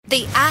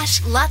The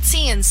Ash,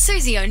 Lutzi and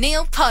Susie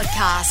O'Neill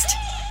podcast.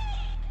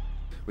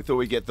 We thought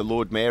we'd get the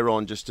Lord Mayor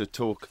on just to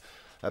talk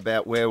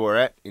about where we're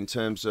at in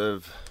terms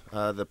of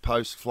the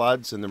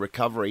post-floods and the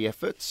recovery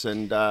efforts,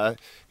 and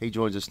he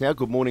joins us now.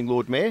 Good morning,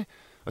 Lord Mayor.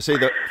 I see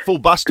the full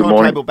bus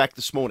timetable back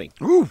this morning.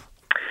 Ooh.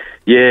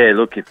 Yeah,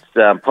 look, it's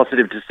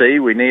positive to see.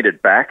 We need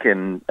it back,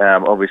 and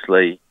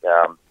obviously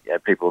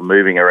people are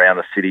moving around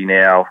the city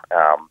now,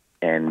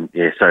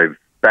 so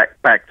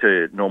back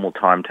to normal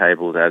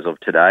timetables as of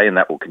today, and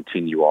that will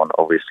continue on,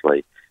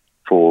 obviously,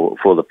 for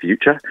the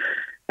future.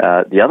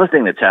 The other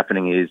thing that's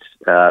happening is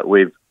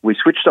we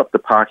switched off the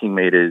parking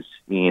meters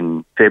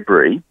in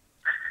February,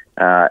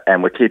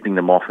 and we're keeping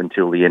them off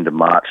until the end of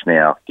March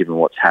now, given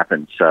what's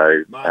happened.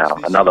 So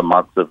another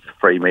month of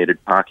free metered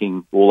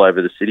parking all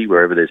over the city,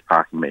 wherever there's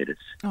parking meters.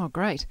 Oh,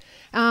 great.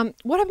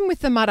 What happened with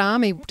the Mud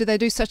Army? Did they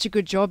do such a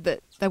good job that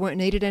they weren't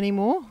needed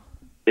anymore?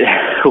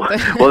 Yeah,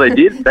 well, they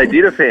did. They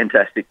did a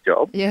fantastic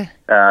job. Yeah.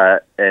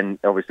 And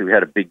obviously we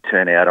had a big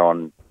turnout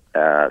on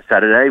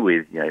Saturday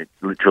with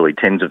literally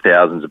tens of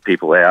thousands of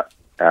people out.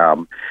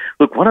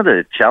 Look, one of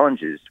the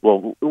challenges,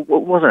 well, it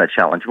wasn't a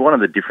challenge. One of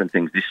the different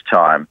things this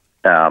time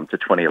to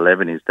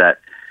 2011 is that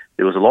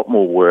there was a lot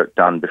more work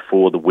done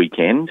before the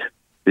weekend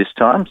this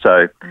time.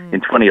 So in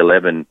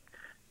 2011,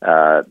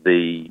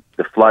 the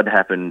flood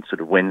happened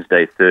sort of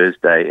Wednesday,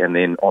 Thursday, and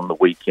then on the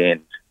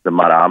weekend, the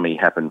Mud Army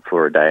happened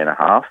for a day and a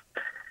half.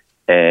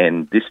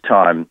 And this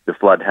time, the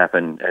flood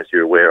happened, as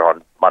you're aware,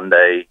 on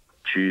Monday,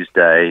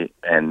 Tuesday,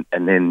 and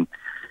then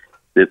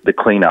the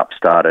cleanup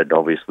started,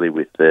 obviously,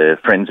 with the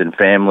friends and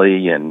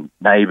family and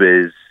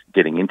neighbours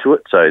getting into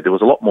it. So there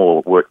was a lot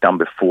more work done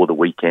before the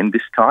weekend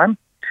this time.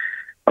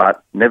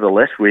 But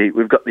nevertheless,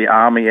 we've got the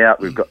army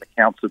out, we've got the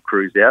council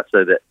crews out,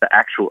 so that the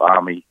actual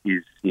army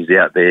is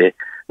out there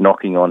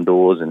knocking on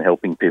doors and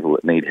helping people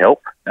that need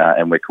help,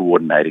 and we're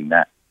coordinating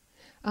that.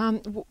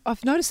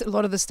 I've noticed that a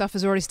lot of the stuff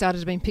has already started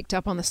to be picked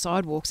up on the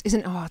sidewalks.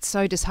 It's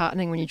so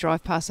disheartening when you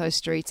drive past those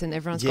streets and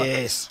everyone's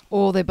got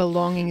all their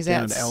belongings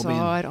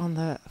outside on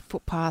the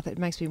footpath. It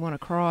makes me want to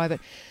cry. But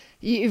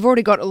you've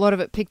already got a lot of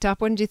it picked up.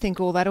 When do you think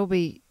all that'll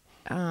be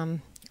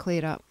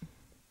cleared up?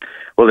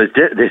 Well, there's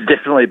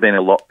definitely been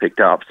a lot picked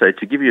up. So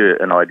to give you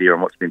an idea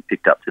on what's been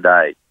picked up to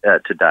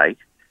date,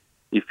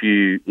 if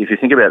you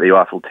think about the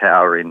Eiffel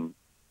Tower in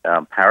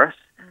Paris,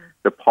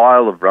 the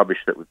pile of rubbish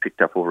that we've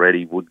picked up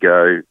already would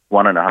go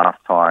 1.5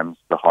 times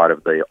the height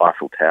of the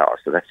Eiffel Tower.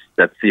 So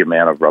that's the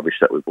amount of rubbish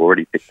that we've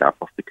already picked up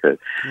off the curb.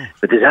 Yeah.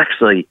 But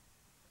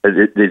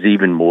there's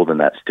even more than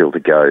that still to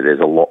go. There's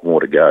a lot more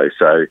to go.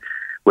 So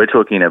we're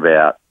talking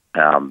about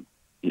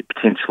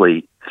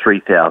potentially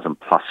 3,000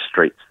 plus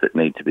streets that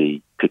need to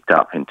be picked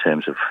up in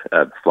terms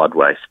of flood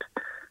waste.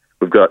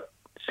 We've got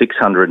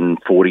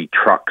 640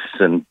 trucks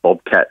and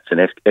bobcats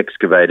and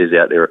excavators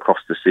out there across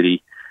the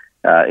city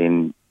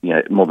in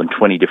more than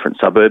 20 different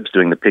suburbs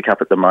doing the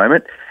pickup at the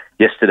moment.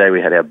 Yesterday we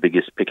had our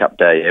biggest pickup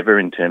day ever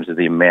in terms of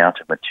the amount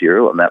of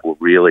material, and that will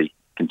really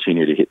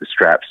continue to hit the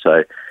straps. So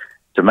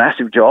it's a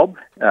massive job.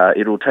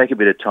 It'll take a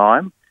bit of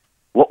time.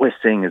 What we're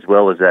seeing as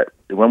well is that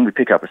when we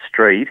pick up a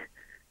street,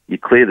 you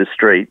clear the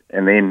street,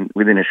 and then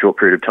within a short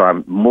period of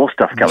time, more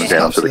stuff comes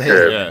down onto the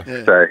curb.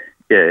 Yeah. So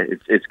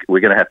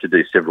we're going to have to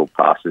do several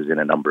passes in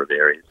a number of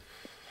areas.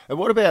 And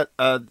what about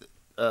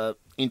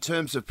in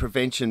terms of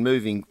prevention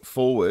moving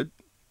forward?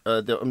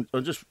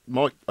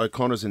 Mike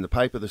O'Connor's in the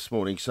paper this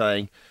morning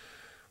saying,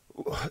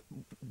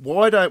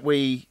 why don't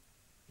we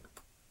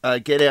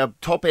get our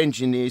top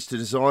engineers to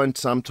design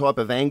some type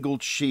of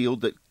angled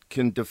shield that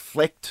can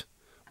deflect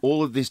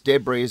all of this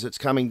debris as it's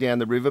coming down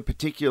the river,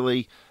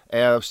 particularly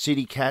our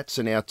city cats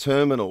and our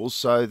terminals,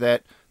 so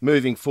that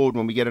moving forward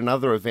when we get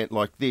another event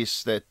like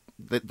this, that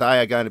they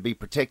are going to be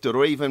protected,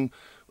 or even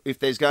if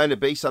there's going to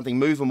be something,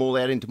 move them all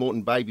out into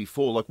Moreton Bay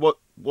before. Like,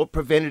 what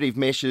preventative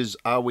measures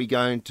are we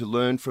going to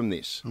learn from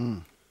this?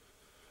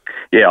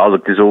 Yeah,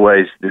 look, there's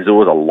always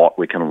a lot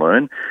we can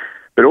learn.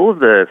 But all of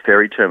the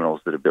ferry terminals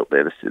that are built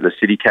there, the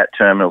City Cat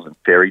terminals and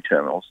ferry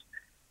terminals,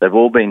 they've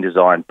all been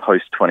designed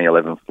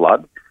post-2011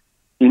 flood.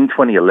 In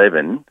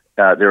 2011,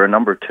 there are a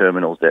number of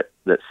terminals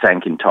that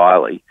sank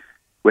entirely.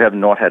 We have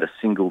not had a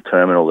single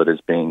terminal that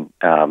has been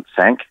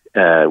sank.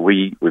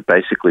 We've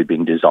basically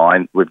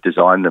we've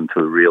designed them to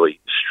a really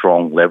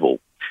strong level.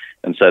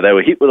 And so they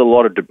were hit with a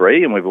lot of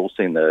debris, and we've all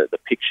seen the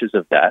pictures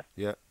of that.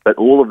 Yeah. But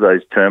all of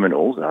those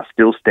terminals are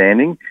still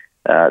standing.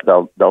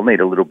 They'll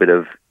need a little bit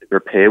of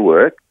repair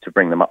work to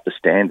bring them up to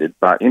standard.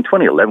 But in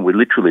 2011, we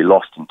literally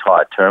lost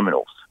entire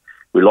terminals.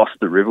 We lost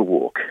the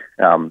Riverwalk.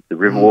 The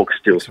Riverwalk's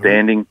still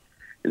standing.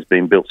 It's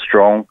been built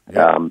strong.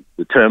 Yeah.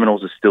 The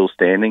terminals are still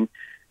standing.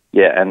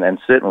 Yeah, and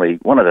certainly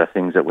one of the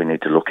things that we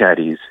need to look at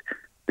is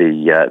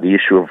the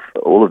issue of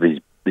all of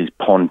these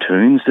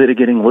pontoons that are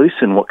getting loose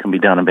and what can be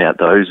done about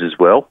those as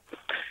well.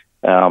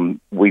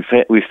 We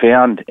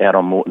found out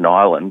on Moreton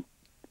Island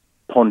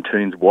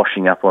pontoons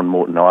washing up on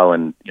Moreton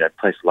Island,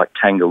 places like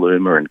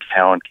Tangalooma and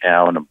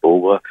Cowan and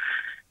Bulwer,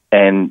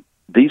 and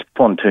these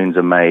pontoons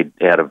are made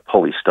out of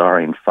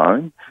polystyrene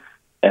foam,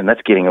 and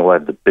that's getting all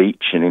over the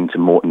beach and into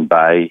Moreton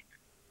Bay,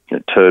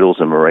 turtles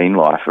and marine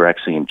life are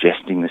actually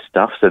ingesting this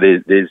stuff. So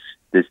there's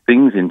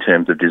things in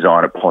terms of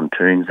design of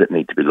pontoons that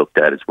need to be looked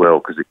at as well,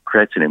 because it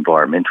creates an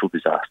environmental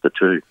disaster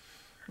too.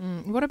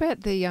 What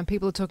about the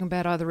people are talking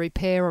about either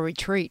repair or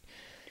retreat,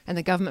 and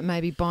the government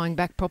may be buying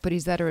back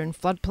properties that are in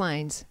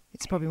floodplains?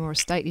 It's probably more a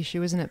state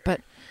issue, isn't it?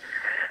 But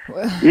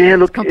yeah,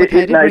 look, it's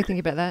complicated. What do you think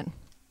about that?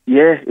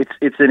 Yeah,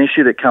 it's an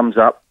issue that comes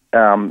up.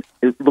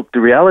 Look,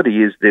 the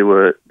reality is there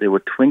were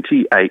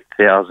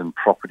 28,000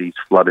 properties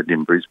flooded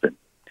in Brisbane.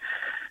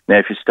 Now,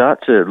 if you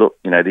start to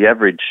look, the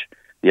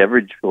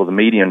average or the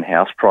median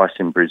house price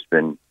in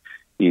Brisbane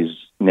is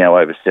now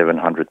over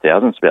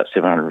 700,000. It's about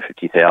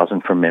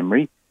 750,000 from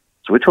memory.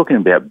 So we're talking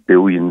about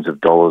billions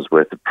of dollars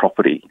worth of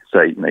property. So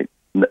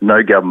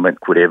no government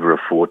could ever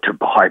afford to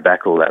buy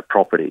back all that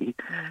property.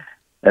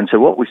 And so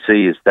what we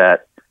see is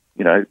that,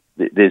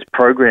 there's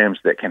programs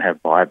that can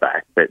have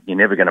buyback, but you're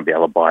never going to be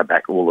able to buy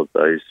back all of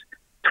those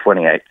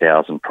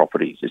 28,000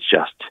 properties. It's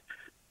just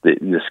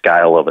the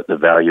scale of it, the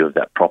value of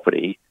that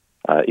property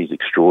is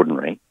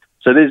extraordinary.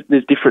 So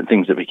there's different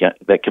things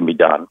that can be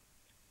done.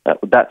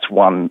 That's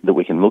one that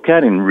we can look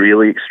at in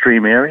really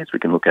extreme areas. We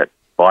can look at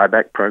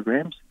buyback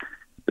programs,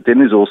 but then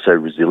there's also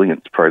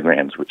resilience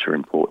programs, which are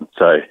important.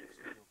 So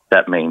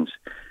that means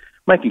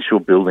making sure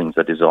buildings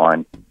are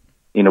designed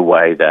in a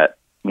way that,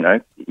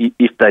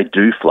 if they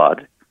do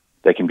flood,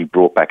 they can be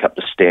brought back up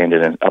to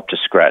standard and up to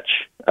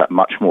scratch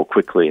much more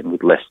quickly and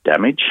with less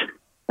damage.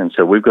 And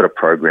so we've got a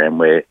program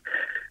where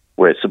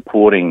we're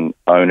supporting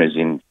owners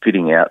in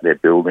fitting out their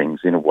buildings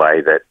in a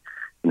way that,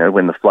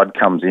 when the flood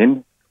comes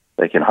in,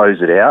 they can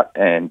hose it out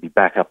and be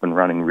back up and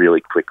running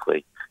really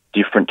quickly.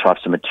 Different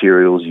types of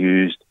materials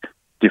used,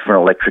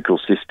 different electrical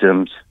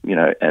systems,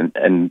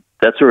 and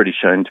that's already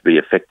shown to be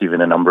effective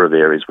in a number of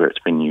areas where it's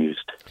been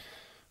used.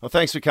 Well,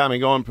 thanks for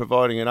coming on,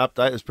 providing an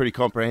update. It's a pretty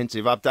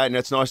comprehensive update, and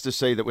it's nice to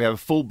see that we have a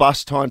full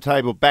bus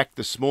timetable back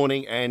this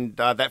morning, and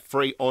that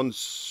free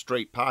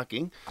on-street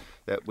parking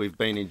that we've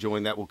been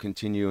enjoying, that will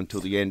continue until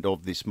the end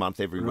of this month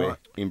everywhere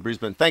in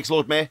Brisbane. Thanks,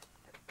 Lord Mayor.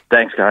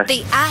 Thanks, guys.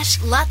 The Ash,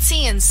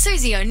 Lutzi and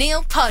Susie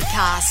O'Neill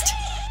podcast.